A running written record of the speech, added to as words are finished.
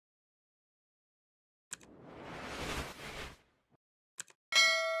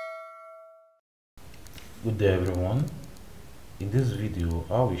Good day everyone. In this video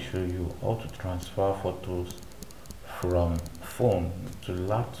I will show you how to transfer photos from phone to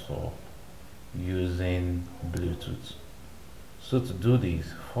laptop using Bluetooth. So to do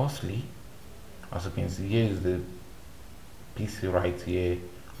this, firstly, as you can see, here is the PC right here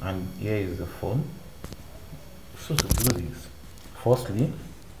and here is the phone. So to do this, firstly,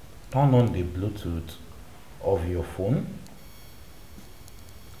 turn on the Bluetooth of your phone.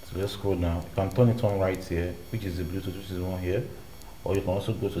 So let's scroll down. You can turn it on right here, which is the Bluetooth, which is one here, or you can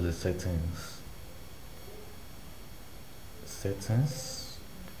also go to the settings.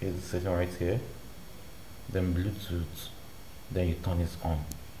 Here's the setting right here, then Bluetooth, then you turn it on.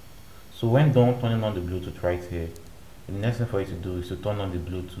 So when done turning on the Bluetooth right here, the next thing for you to do is to turn on the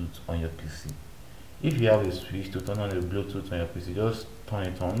Bluetooth on your PC. If you have a switch to turn on the Bluetooth on your PC, just turn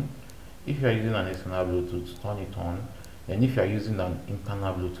it on. If you are using an external Bluetooth, turn it on. And if you are using an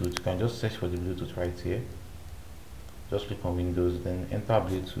internal Bluetooth, you can just search for the Bluetooth right here. Just click on Windows, then enter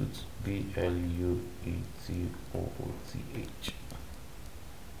Bluetooth, B-L-U-E-T-O-O-T-H.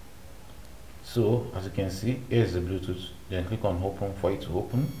 So as you can see, here is the Bluetooth. Then click on Open for it to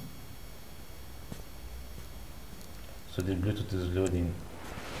open. So the Bluetooth is loading.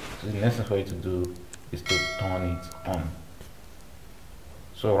 So the next thing for you to do is to turn it on.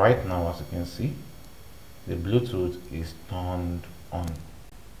 So right now, as you can see, the Bluetooth is turned on.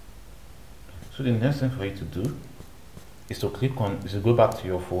 So the next thing for you to do is to go back to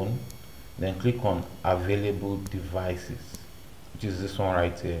your phone, then click on available devices, which is this one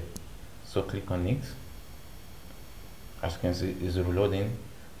right here. So click on it. As you can see, it's reloading.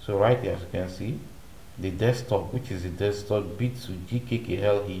 So right here, as you can see, the desktop, which is the desktop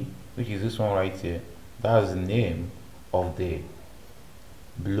B2GKKLE, which is this one right here, that's the name of the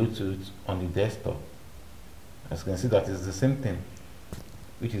Bluetooth on the desktop. As you can see, that is the same thing,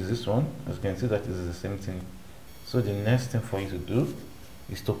 which is this one. As you can see, that is the same thing. So the next thing for you to do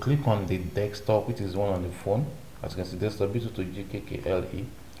is to click on the desktop, which is one on the phone. As you can see, desktop B2GKKLE.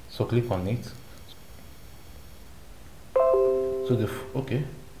 So click on it. So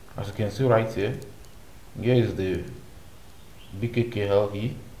as you can see right here, here is the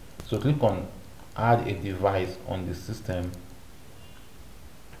BKKLE. So click on add a device on the system.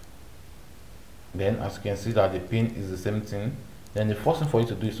 Then as you can see that the pin is the same thing. Then the first thing for you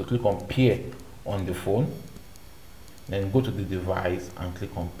to do is to click on pair on the phone, then go to the device and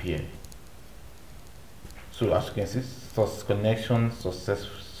click on pair. So as you can see,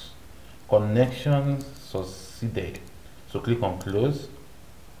 connection succeeded. So click on close.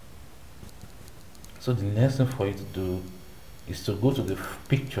 So the next thing for you to do is to go to the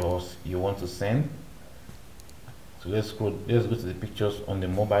pictures you want to send. So let's go to the pictures on the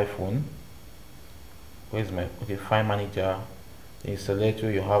mobile phone. Where's my file manager? Then you select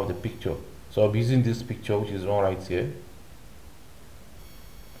where you have the picture. So I'll be using this picture, which is one right here.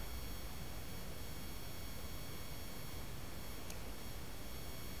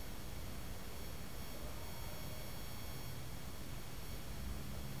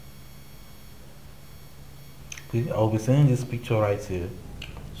 I'll be sending this picture right here.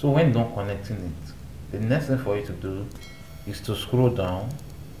 So when done connecting it, the next thing for you to do is to scroll down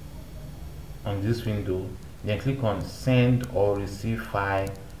on this window, then click on send or receive file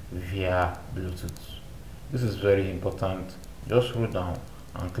via Bluetooth. This is very important. Just scroll down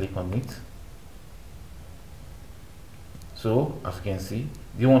and click on it. So as you can see,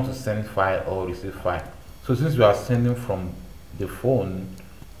 do you want to send file or receive file? So since we are sending from the phone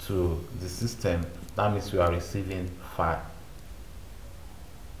to the system, that means we are receiving file.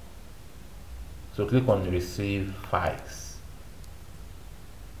 So click on receive files.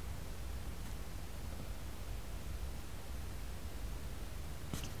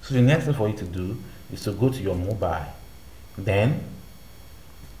 So the next thing for you to do is to go to your mobile. Then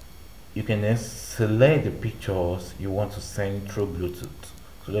you can then select the pictures you want to send through Bluetooth.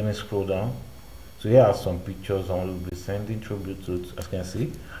 So let me scroll down. So here are some pictures I will be sending through Bluetooth. As you can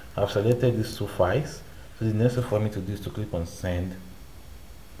see, I've selected these two files. So the next thing for me to do is to click on send.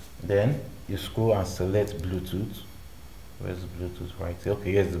 Then you scroll and select Bluetooth. Where's the Bluetooth right here?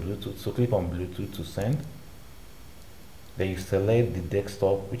 Okay, here's the Bluetooth. So click on Bluetooth to send. Then you select the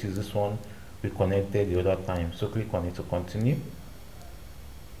desktop, which is this one we connected the other time. So click on it to continue.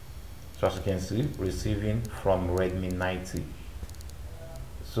 So as you can see, receiving from Redmi 90.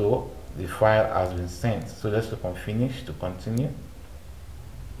 So the file has been sent. So let's click on finish to continue.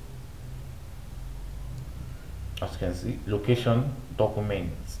 As you can see, location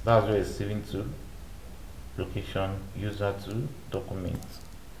documents, that's where it's saving to. Location user to documents.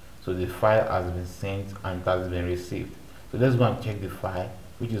 So the file has been sent and it has been received. So let's go and check the file,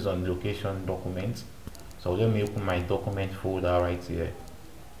 which is on location documents. So let me open my document folder right here.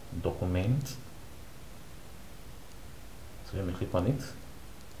 Document. So let me click on it.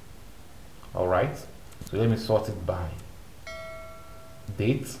 Alright, so let me sort it by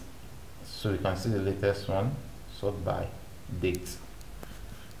date, so you can see the latest one. Sort by date.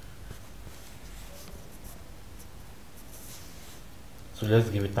 So let's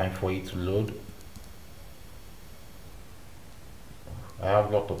give it time for it to load. I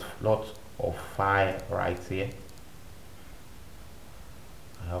have lot of file right here.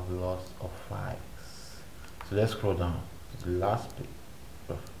 I have lots of files. So let's scroll down to the last page.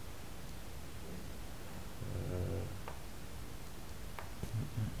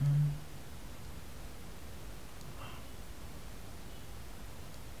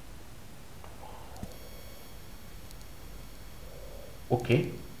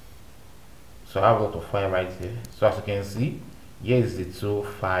 Okay, so I have a lot of file right here. So as you can see, here is the two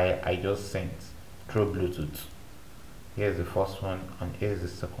file I just sent through Bluetooth. Here's the first one and here's the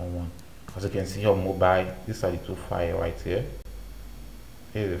second one. As you can see on mobile, these are the two files right here.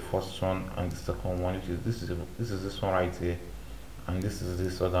 Here's the first one and the second one, which is this one right here, and this is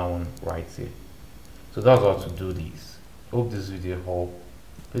this other one right here. So that's how to do this. Hope this video helped.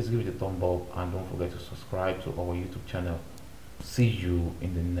 Please give it a thumb up and don't forget to subscribe to our YouTube channel. See you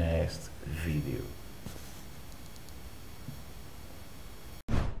in the next video.